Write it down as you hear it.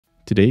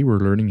Today we're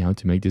learning how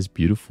to make this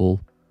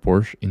beautiful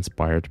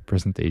Porsche-inspired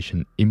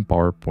presentation in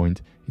PowerPoint.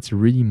 It's a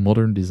really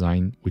modern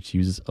design which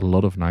uses a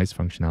lot of nice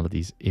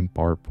functionalities in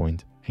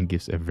PowerPoint and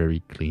gives a very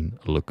clean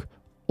look,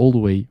 all the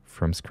way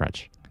from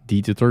scratch.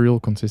 The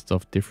tutorial consists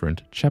of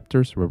different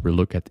chapters where we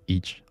look at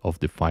each of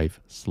the 5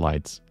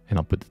 slides, and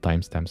I'll put the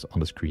timestamps on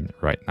the screen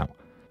right now.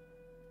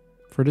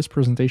 For this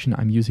presentation,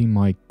 I'm using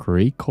my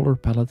gray color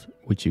palette,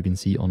 which you can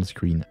see on the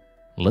screen.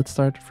 Let's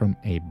start from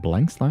a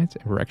blank slide,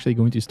 and we're actually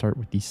going to start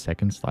with the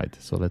second slide.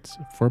 So let's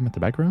format the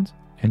background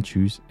and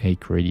choose a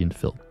gradient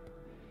fill.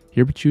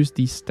 Here we choose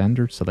the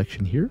standard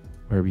selection here,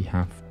 where we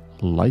have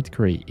light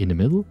gray in the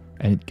middle,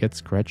 and it gets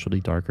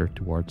gradually darker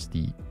towards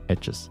the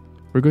edges.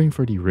 We're going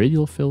for the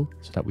radial fill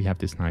so that we have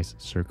this nice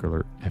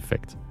circular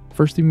effect.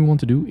 First thing we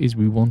want to do is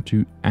we want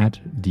to add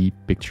the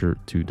picture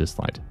to the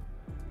slide.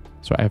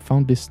 So I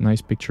found this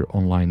nice picture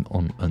online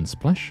on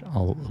Unsplash.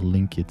 I'll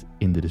link it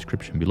in the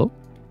description below.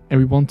 And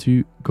we want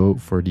to go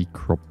for the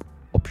crop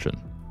option.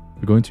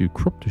 We're going to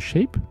crop to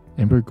shape,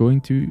 and we're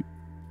going to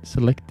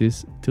select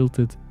this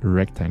tilted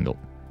rectangle.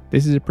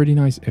 This is a pretty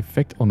nice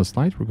effect on the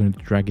slide. We're going to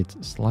drag it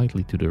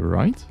slightly to the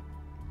right.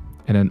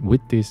 And then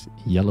with this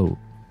yellow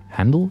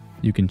handle,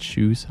 you can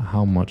choose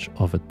how much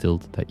of a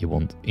tilt that you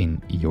want in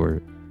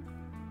your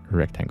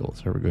rectangle.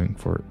 So we're going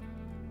for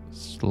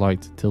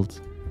slight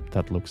tilt.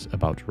 That looks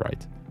about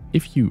right.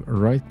 If you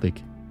right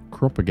click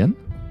crop again,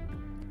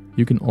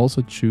 you can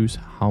also choose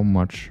how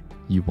much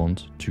you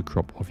want to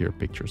crop of your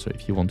picture. So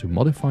if you want to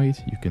modify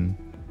it, you can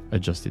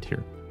adjust it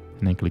here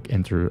and then click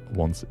enter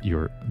once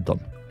you're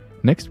done.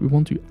 Next, we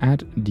want to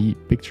add the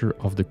picture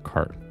of the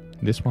car.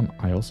 This one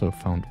I also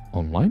found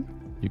online.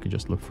 You can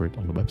just look for it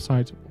on the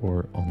website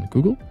or on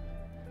Google.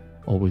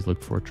 Always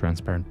look for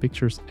transparent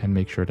pictures and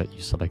make sure that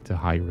you select a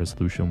high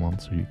resolution one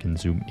so you can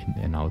zoom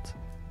in and out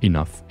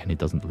enough and it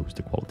doesn't lose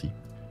the quality.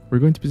 We're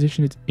going to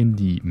position it in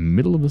the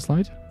middle of the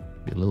slide,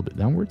 be a little bit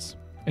downwards.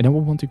 And then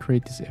we want to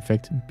create this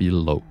effect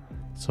below.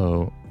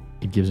 So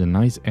it gives a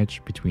nice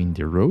edge between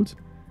the road,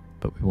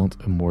 but we want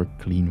a more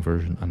clean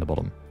version on the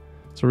bottom.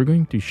 So we're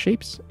going to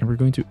shapes and we're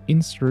going to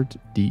insert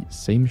the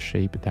same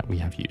shape that we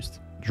have used.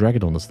 Drag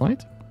it on the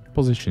slide,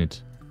 position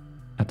it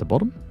at the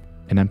bottom,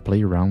 and then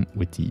play around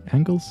with the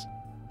angles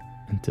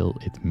until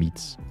it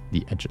meets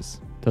the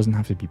edges. It doesn't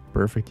have to be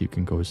perfect. You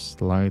can go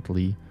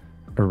slightly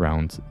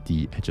around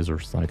the edges or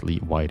slightly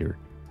wider.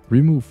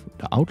 Remove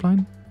the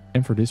outline.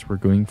 And for this, we're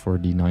going for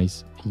the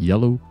nice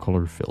yellow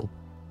color fill.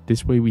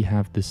 This way we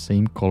have the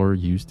same color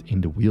used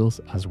in the wheels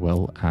as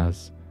well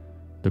as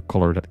the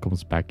color that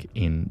comes back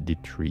in the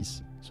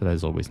trees. So that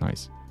is always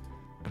nice.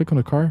 Click on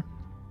the car,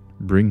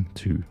 bring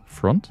to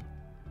front.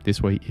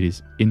 This way it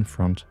is in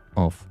front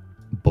of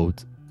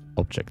both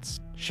objects.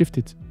 Shift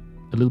it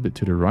a little bit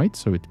to the right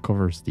so it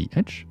covers the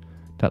edge.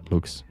 That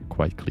looks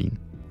quite clean.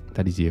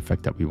 That is the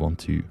effect that we want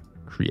to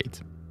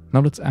create.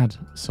 Now let's add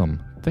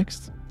some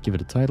text. Give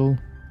it a title.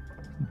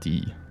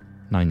 The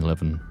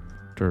 911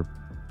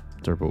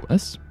 Turbo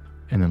S,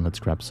 and then let's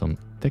grab some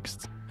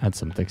text, add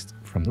some text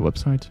from the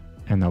website,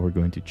 and now we're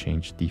going to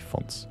change the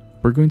fonts.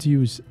 We're going to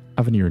use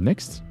Avenir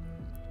next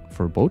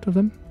for both of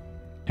them,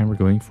 and we're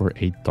going for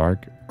a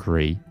dark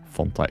gray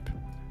font type.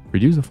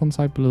 Reduce the font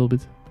type a little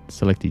bit,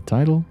 select the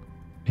title,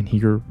 and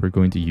here we're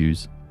going to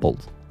use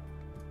bold.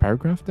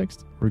 Paragraph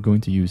text, we're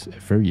going to use a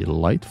very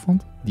light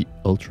font, the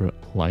ultra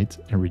light,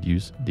 and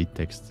reduce the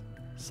text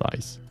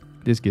size.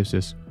 This gives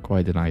us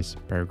quite a nice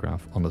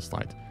paragraph on the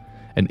slide.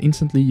 And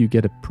instantly you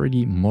get a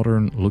pretty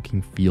modern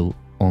looking feel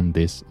on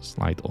this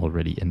slide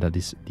already. And that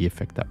is the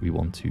effect that we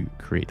want to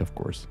create, of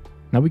course.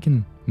 Now we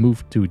can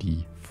move to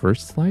the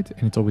first slide.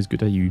 And it's always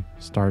good that you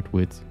start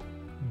with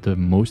the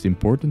most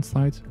important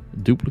slide,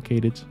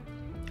 duplicate it,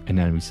 and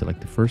then we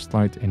select the first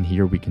slide. And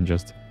here we can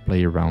just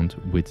play around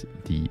with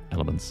the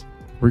elements.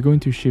 We're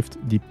going to shift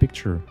the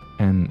picture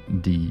and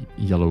the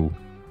yellow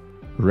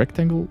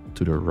rectangle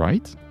to the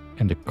right.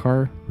 And the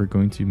car, we're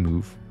going to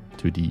move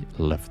to the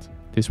left.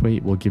 This way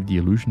it will give the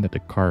illusion that the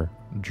car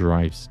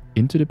drives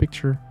into the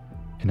picture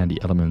and then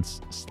the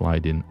elements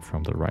slide in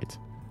from the right.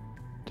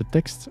 The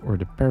text or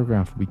the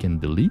paragraph we can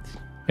delete.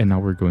 And now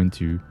we're going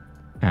to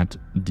add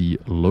the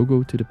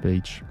logo to the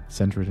page,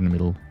 center it in the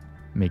middle,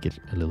 make it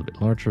a little bit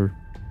larger,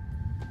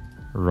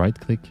 right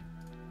click,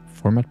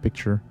 format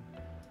picture,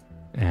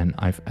 and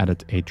I've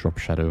added a drop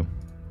shadow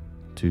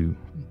to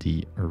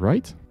the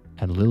right,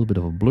 add a little bit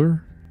of a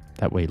blur.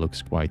 That way it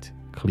looks quite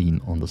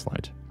clean on the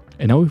slide.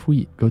 And now if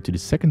we go to the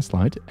second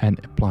slide and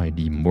apply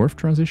the morph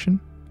transition,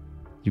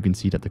 you can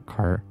see that the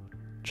car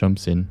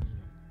jumps in,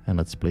 and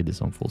let's play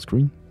this on full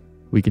screen.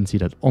 We can see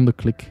that on the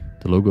click,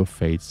 the logo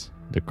fades,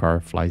 the car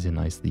flies in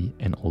nicely,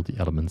 and all the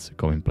elements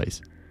go in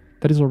place.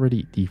 That is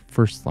already the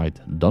first slide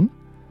done.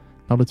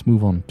 Now let's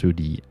move on to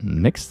the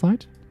next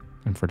slide.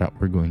 And for that,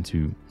 we're going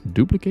to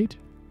duplicate.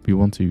 We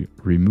want to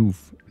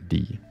remove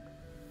the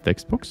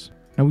text box.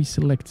 Now we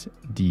select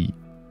the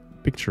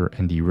picture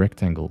and the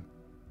rectangle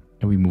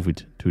and we move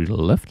it to the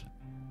left.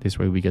 This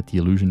way we get the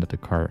illusion that the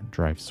car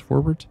drives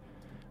forward.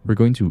 We're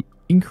going to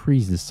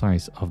increase the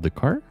size of the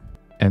car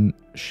and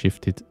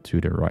shift it to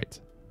the right.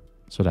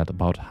 so that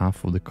about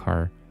half of the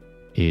car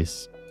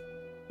is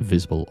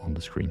visible on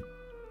the screen.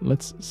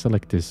 Let's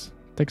select this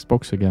text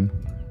box again,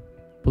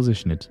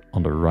 position it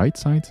on the right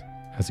side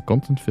as a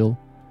content fill,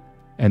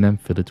 and then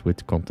fill it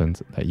with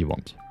content that you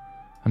want.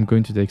 I'm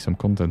going to take some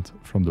content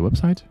from the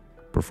website,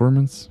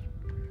 performance.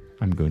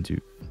 I'm going to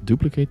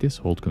duplicate this,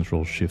 hold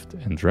Ctrl Shift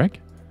and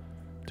drag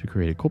to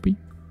create a copy.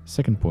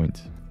 Second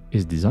point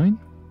is design.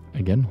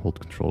 Again, hold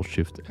Ctrl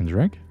Shift and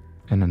drag.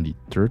 And then the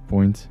third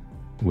point,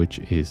 which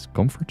is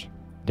comfort.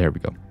 There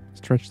we go.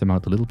 Stretch them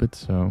out a little bit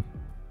so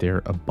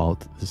they're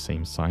about the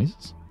same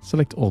sizes.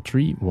 Select all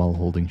three while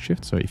holding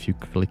Shift. So if you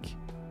click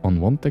on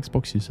one text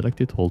box, you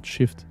select it, hold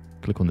Shift,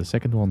 click on the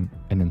second one,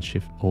 and then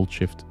hold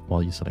Shift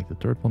while you select the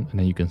third one, and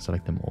then you can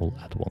select them all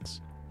at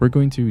once. We're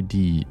going to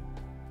the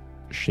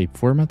shape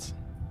format,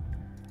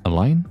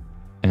 align,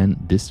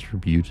 and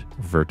distribute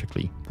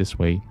vertically. This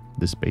way,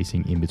 the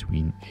spacing in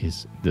between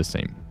is the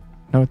same.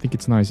 Now I think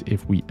it's nice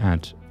if we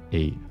add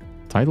a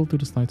title to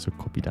the slide, so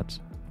copy that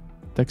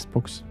text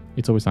box.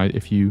 It's always nice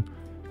if you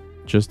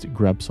just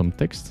grab some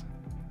text,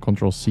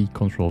 Ctrl C,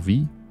 Ctrl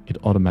V, it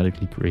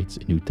automatically creates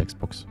a new text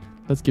box.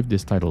 Let's give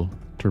this title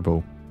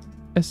Turbo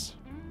S,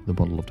 the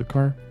model of the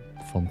car,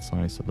 font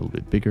size a little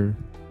bit bigger,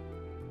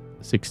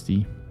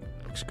 60,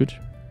 looks good,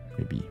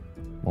 maybe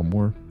one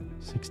more,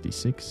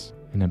 66,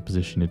 and then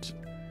position it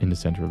in the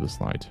center of the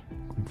slide.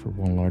 Going for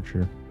one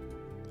larger,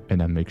 and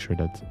then make sure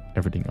that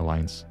everything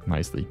aligns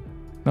nicely.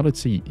 Now let's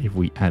see if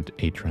we add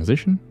a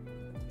transition,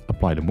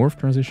 apply the morph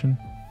transition,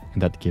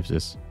 and that gives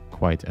us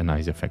quite a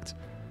nice effect.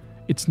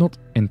 It's not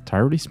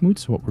entirely smooth,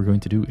 so what we're going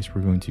to do is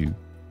we're going to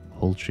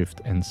hold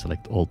Shift and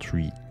select all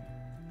three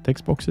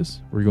text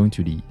boxes. We're going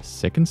to the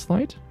second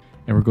slide,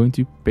 and we're going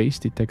to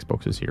paste the text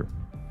boxes here.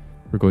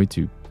 We're going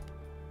to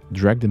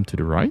drag them to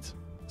the right,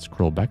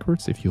 scroll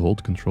backwards. If you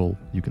hold Control,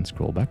 you can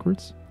scroll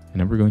backwards. And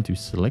then we're going to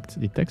select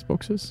the text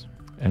boxes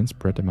and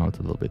spread them out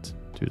a little bit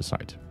to the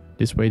side.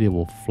 This way they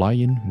will fly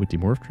in with the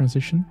morph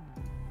transition,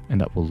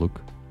 and that will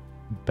look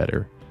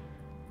better.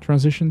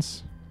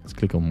 Transitions, let's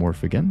click on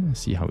morph again and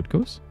see how it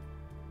goes.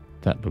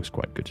 That looks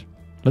quite good.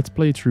 Let's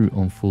play it through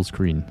on full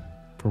screen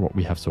for what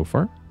we have so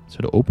far. So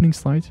the opening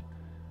slide,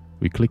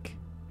 we click,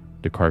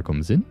 the car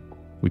comes in,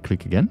 we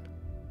click again,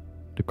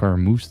 the car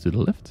moves to the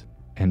left,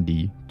 and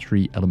the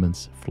three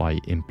elements fly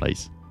in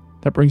place.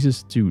 That brings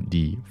us to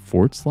the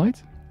fourth slide.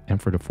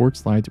 And for the fourth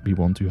slide, we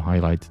want to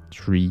highlight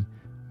three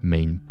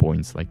main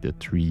points, like the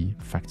three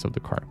facts of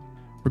the car.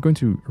 We're going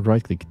to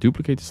right-click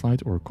duplicate the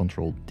slide or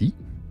Ctrl D.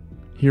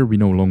 Here we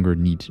no longer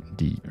need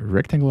the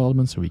rectangle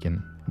element, so we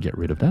can get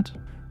rid of that.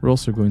 We're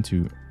also going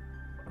to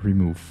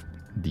remove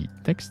the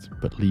text,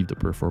 but leave the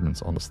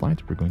performance on the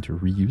slide. We're going to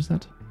reuse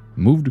that.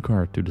 Move the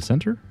car to the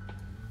center.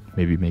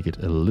 Maybe make it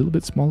a little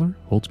bit smaller.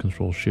 Hold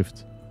Ctrl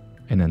Shift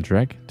and then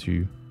drag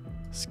to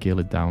scale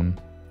it down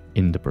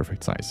in the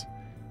perfect size.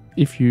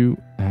 If you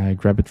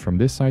grab it from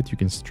this side, you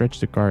can stretch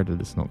the car.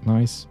 That is not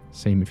nice.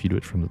 Same if you do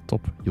it from the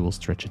top, you will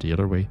stretch it the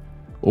other way.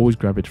 Always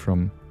grab it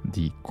from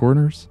the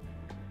corners.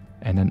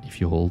 And then if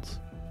you hold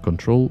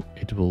Control,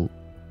 it will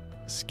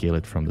scale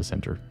it from the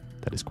center.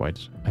 That is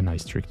quite a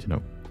nice trick to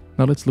know.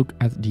 Now let's look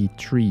at the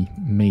three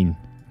main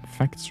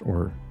facts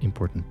or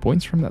important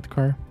points from that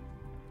car.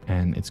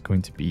 And it's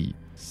going to be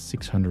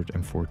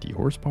 640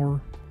 horsepower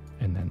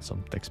and then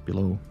some text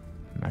below,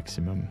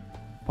 maximum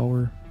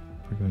power.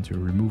 We're going to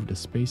remove the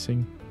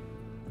spacing,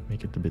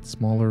 make it a bit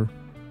smaller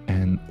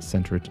and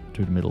center it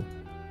to the middle.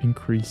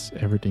 Increase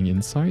everything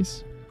in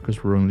size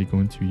because we're only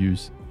going to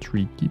use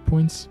 3 key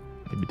points.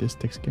 Maybe this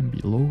text can be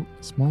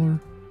smaller.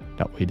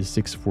 That way the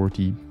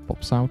 640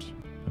 pops out.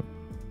 Oh,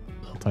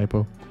 little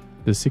typo.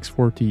 The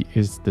 640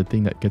 is the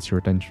thing that gets your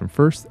attention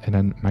first, and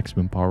then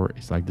maximum power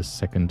is like the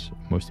second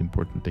most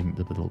important thing,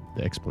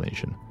 the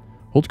explanation.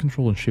 Hold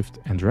Control and Shift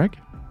and drag.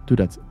 Do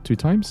that 2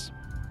 times.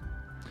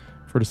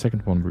 For the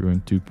second one, we're going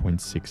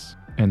 2.6,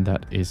 and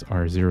that is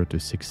our 0 to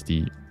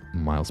 60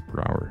 miles per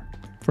hour.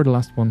 For the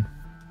last one,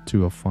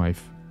 205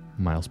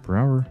 miles per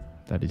hour.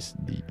 That is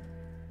the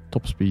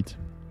top speed,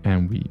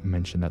 and we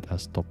mention that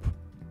as top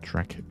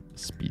track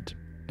speed.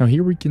 Now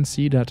here we can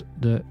see that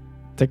the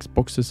text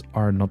boxes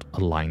are not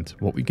aligned.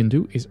 What we can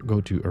do is go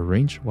to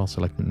Arrange while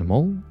selecting them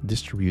all,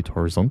 distribute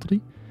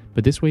horizontally,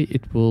 but this way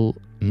it will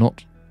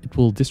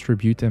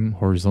distribute them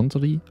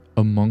horizontally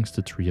amongst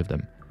the 3 of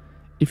them.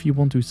 If you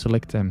want to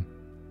select them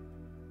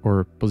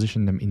or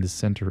position them in the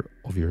center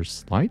of your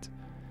slide,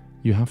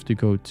 you have to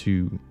go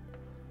to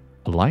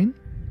Align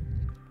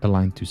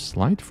to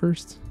Slide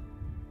first,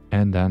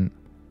 and then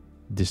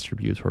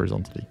distribute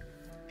horizontally.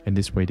 And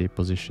this way they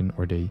position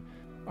or they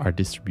are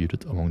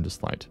distributed along the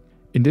slide.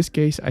 In this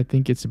case, I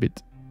think it's a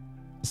bit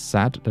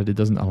sad that it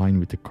doesn't align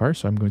with the car,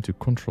 so I'm going to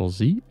Ctrl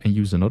Z and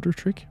use another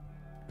trick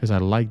because I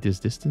like this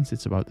distance.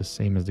 It's about the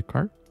same as the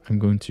car. I'm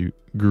going to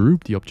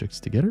group the objects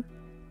together,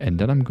 and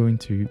then I'm going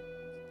to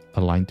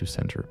align to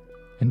center.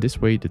 And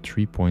this way the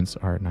 3 points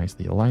are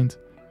nicely aligned.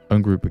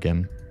 Ungroup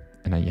again,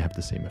 and then you have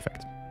the same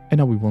effect. And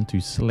now we want to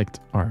select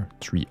our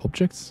 3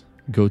 objects,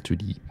 go to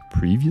the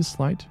previous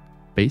slide,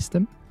 paste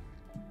them,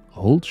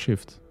 hold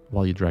Shift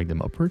while you drag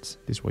them upwards.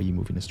 This way you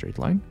move in a straight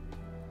line.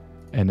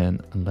 And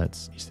then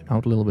let's ease them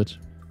out a little bit.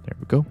 There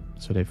we go.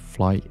 So they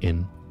fly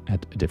in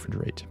at a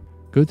different rate.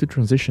 Go to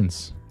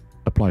transitions,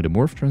 apply the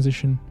morph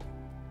transition.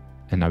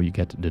 And now you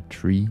get the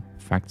 3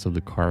 facts of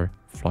the car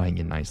flying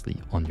in nicely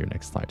on your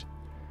next slide.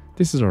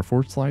 This is our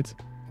 4th slide,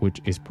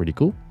 which is pretty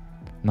cool.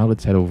 Now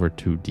let's head over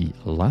to the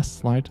last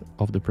slide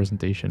of the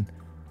presentation,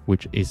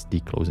 which is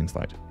the closing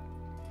slide.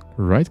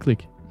 Right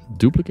click,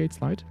 duplicate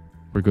slide.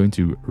 We're going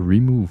to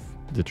remove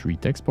the 3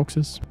 text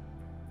boxes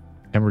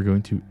and we're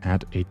going to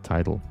add a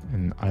title.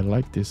 And I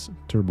like this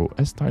Turbo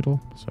S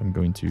title, so I'm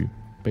going to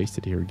paste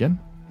it here again,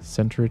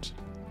 center it,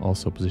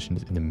 also position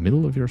it in the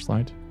middle of your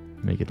slide,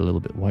 make it a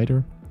little bit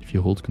wider. If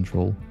you hold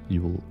Control,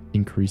 you will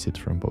increase it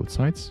from both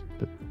sides,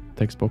 the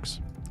text box,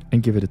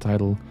 and give it a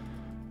title,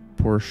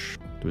 Porsche,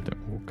 do it in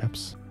all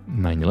caps,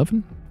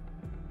 911.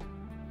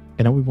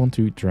 And now we want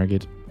to drag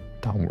it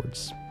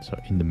downwards, so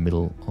in the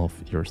middle of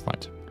your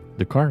slide.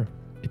 The car,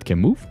 it can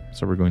move,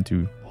 so we're going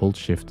to hold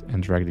Shift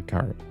and drag the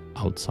car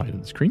outside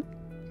of the screen.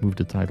 Move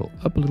the title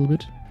up a little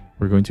bit.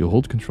 We're going to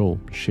hold Control,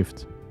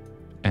 Shift,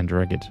 and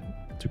drag it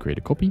to create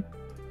a copy.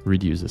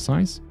 Reduce the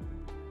size,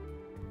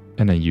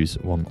 and then use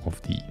one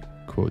of the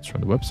quotes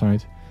from the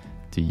website,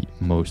 the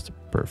most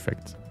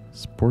perfect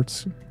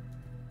sports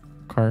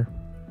car.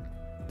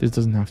 This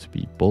doesn't have to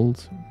be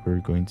bold. We're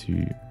going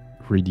to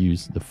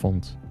reduce the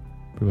font.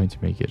 We're going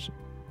to make it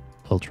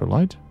ultra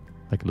light,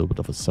 like a little bit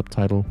of a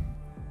subtitle.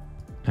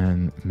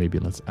 And maybe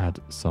let's add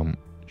some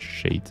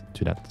shade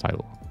to that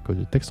title. Go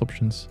to text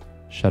options,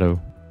 shadow,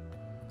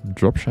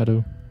 drop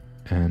shadow,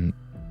 and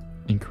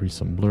increase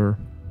some blur.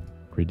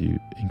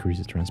 Increase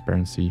the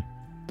transparency.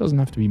 Doesn't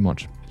have to be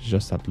much. It's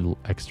just that little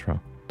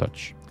extra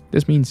touch.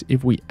 This means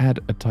if we add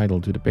a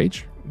title to the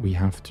page, it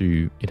has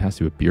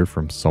to appear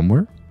from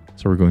somewhere.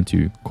 So we're going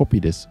to copy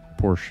this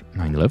Porsche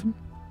 911,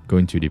 go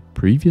into the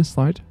previous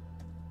slide,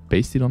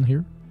 paste it on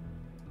here,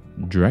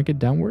 drag it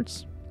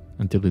downwards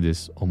until it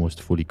is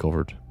almost fully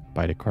covered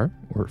by the car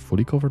or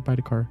fully covered by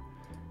the car.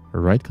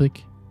 Right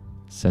click,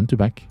 send to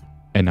back.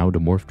 And now the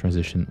morph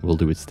transition will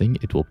do its thing.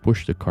 It will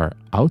push the car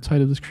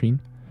outside of the screen.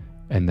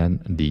 And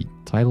then the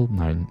title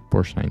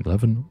Porsche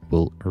 911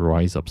 will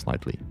rise up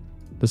slightly.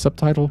 The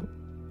subtitle,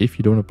 if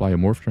you don't apply a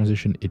morph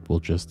transition, it will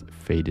just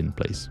fade in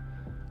place.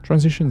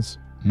 Transitions,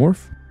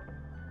 morph.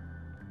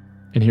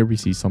 And here we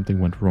see something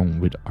went wrong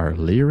with our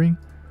layering.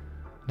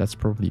 That's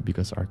probably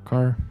because our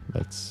car,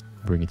 let's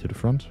bring it to the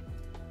front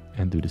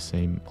and do the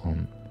same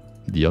on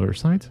the other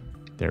side.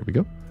 There we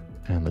go.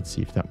 And let's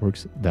see if that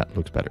works. That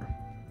looks better.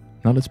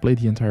 Now let's play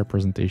the entire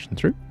presentation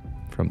through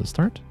from the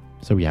start.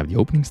 So we have the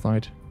opening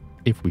slide.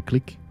 If we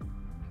click,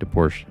 the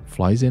Porsche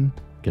flies in,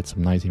 gets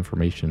some nice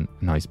information,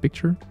 nice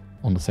picture.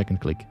 On the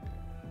second click,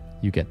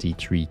 you get the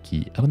 3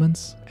 key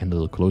elements and a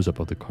little close-up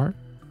of the car.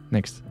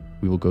 Next,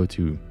 we will go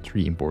to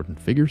 3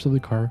 important figures of the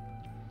car,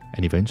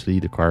 and eventually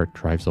the car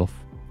drives off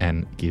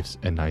and gives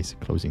a nice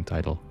closing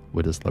title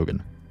with a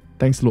slogan.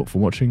 Thanks a lot for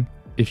watching.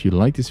 If you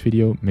like this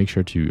video, make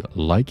sure to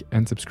like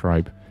and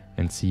subscribe,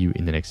 and see you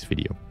in the next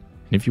video.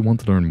 And if you want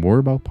to learn more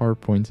about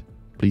PowerPoint,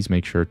 please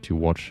make sure to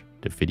watch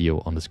the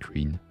video on the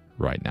screen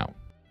right now.